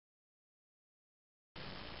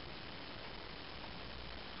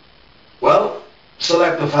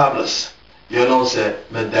Selector fabulous. You know, say,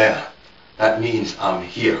 me there. That means I'm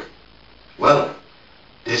here. Well,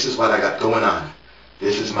 this is what I got going on.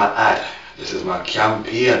 This is my ad. This is my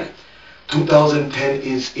campaign. 2010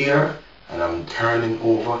 is here, and I'm turning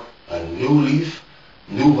over a new leaf,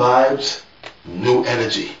 new vibes, new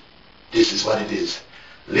energy. This is what it is.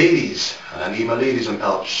 Ladies, and I need my ladies some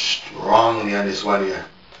help strongly on this one here.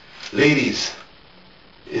 Ladies,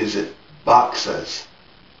 is it boxers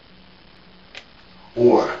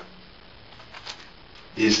or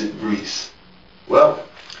is it breeze? Well,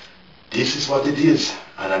 this is what it is,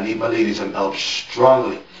 and I need my ladies some help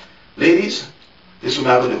strongly. Ladies, this is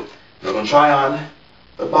what I'm going to do. We're going to try on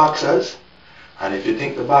the boxers, and if you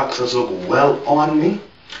think the boxers look well on me,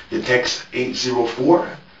 you text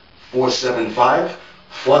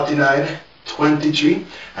 804-475-4923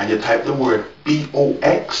 and you type the word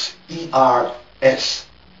BOXERS.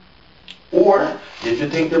 Or if you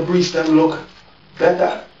think the breast them look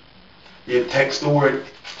better, you text the word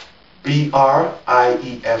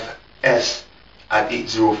BRIEFS at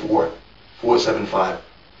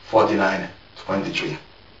 804-475-4923.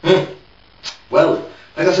 Well,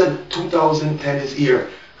 like I said, 2010 is here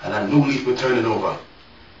and a new leaf we're turning over.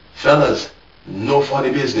 Fellas, no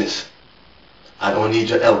funny business. I don't need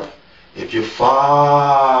your help. If you're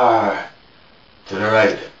far to the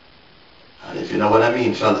right, and if you know what I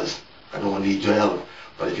mean, fellas, I don't need your help.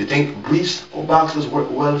 But if you think breast or boxers work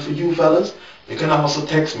well for you, fellas, you can also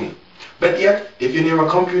text me. But yet, if you're near a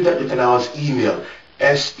computer, you can always email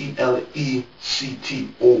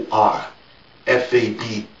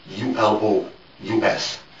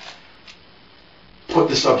SELECTORFABULOUS. Put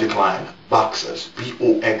the subject line boxers,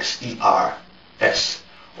 BOXERS,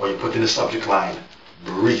 or you put in the subject line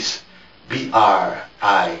breast, BRIEFS.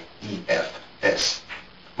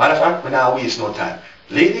 Matter of fact, we're not waste no time.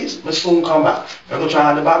 Ladies, we'll soon come back. We're going to try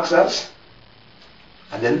on the boxers,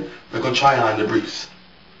 and then we're going to try on the breast.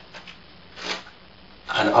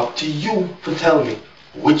 And up to you to tell me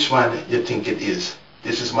which one you think it is.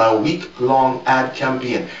 This is my week-long ad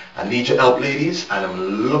campaign. I need your help, ladies, and I'm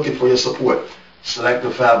looking for your support. Select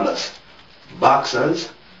the fabulous boxers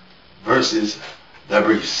versus the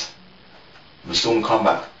breast. We'll soon come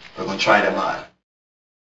back. We're going to try them on.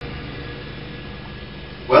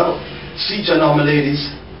 Well, see you now, my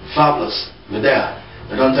ladies. Fabulous. Me there.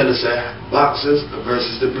 I don't tell you, say, boxers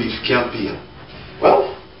versus the brief campaign.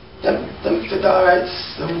 Well, them fit alright.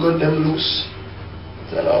 Them good, them loose.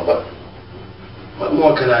 You know, but what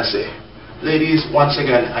more can I say? Ladies, once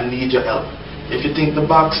again, I need your help. If you think the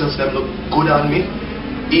boxers them look good on me,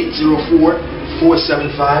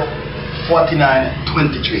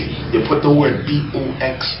 804-475-4923. You put the word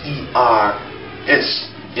BOXERS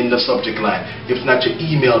in the subject line. If not, you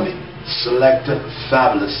email me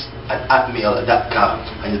selectorfabulous@hotmail.com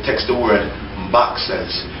and you text the word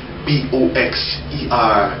boxers, BOXERS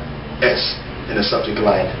in the subject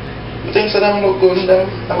line. You think that them look good and them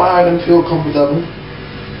I them feel comfortable.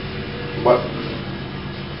 But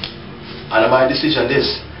and my decision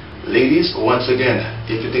this. Ladies, once again,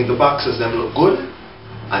 if you think the boxers them look good,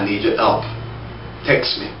 I need your help.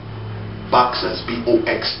 Text me boxers,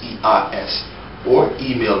 BOXERS, or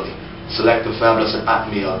email me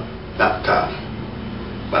selectorfabulous@hotmail.com.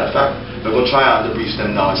 Matter of fact, we're going to try on the briefs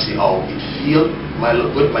them now and see how it feel. Might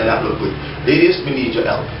look good, might not look good. Ladies, we need your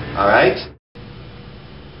help. Alright?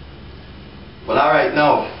 Well, alright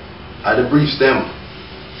now, the briefs them.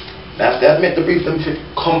 I have to admit the briefs them fit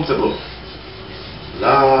comfortable.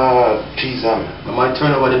 Lord Jesus, I might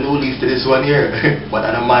turn over the new leaf to this one here, but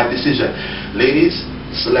that's my decision. Ladies,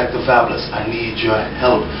 select the fabulous. I need your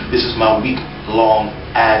help. This is my week-long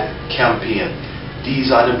ad campaign.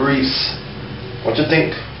 These are the briefs. What you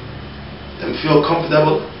think? Them feel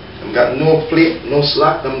comfortable? Them got no plate, no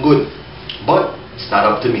slack, them good. But it's not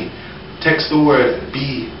up to me. Text the word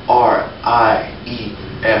BRIEFS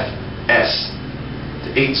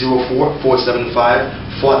to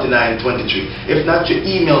 804-475-4923. If not, you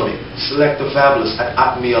email me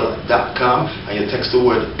selectorfabulous@hotmail.com and you text the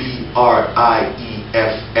word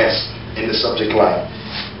BRIEFS in the subject line.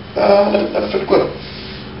 That feel good.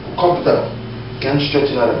 Comfortable. Can't stretch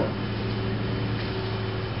it out.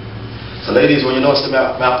 So ladies, when you know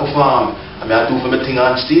I perform, I do for my thing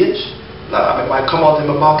on stage, I might come out in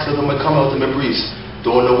my boxers, I might come out in my briefs.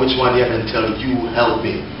 Don't know which one yet until you help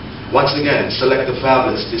me. Once again, select the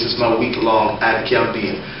fabulous. This is my week-long ad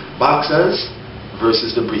campaign. Boxers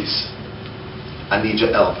versus the briefs. I need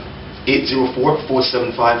your help.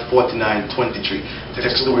 804-475-4923.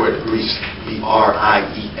 Text the word briefs,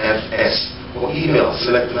 BRIEFS, or email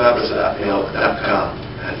selectorfabulous@hotmail.com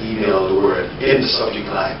and email the word in the subject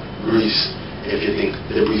line, briefs, if you think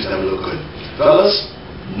the briefs them look good. Fellas,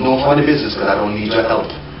 no funny business because I don't need your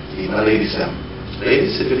help. You need my ladies them.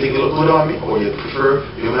 Ladies, if you think it look good on me or you prefer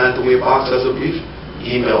your man to wear boxers or brief,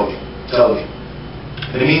 email me. Tell me.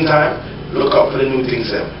 In the meantime, look out for the new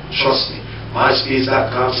things them. Trust me.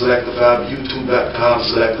 MySpace.com, Selector, YouTube.com,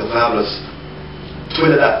 Selector,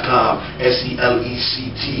 Twitter.com,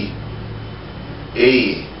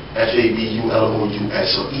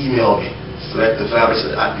 SelectaFabulous. So email me,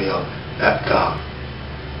 selectorfabulous@mail.com.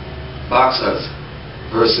 Boxers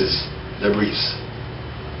versus the briefs.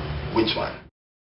 Which one?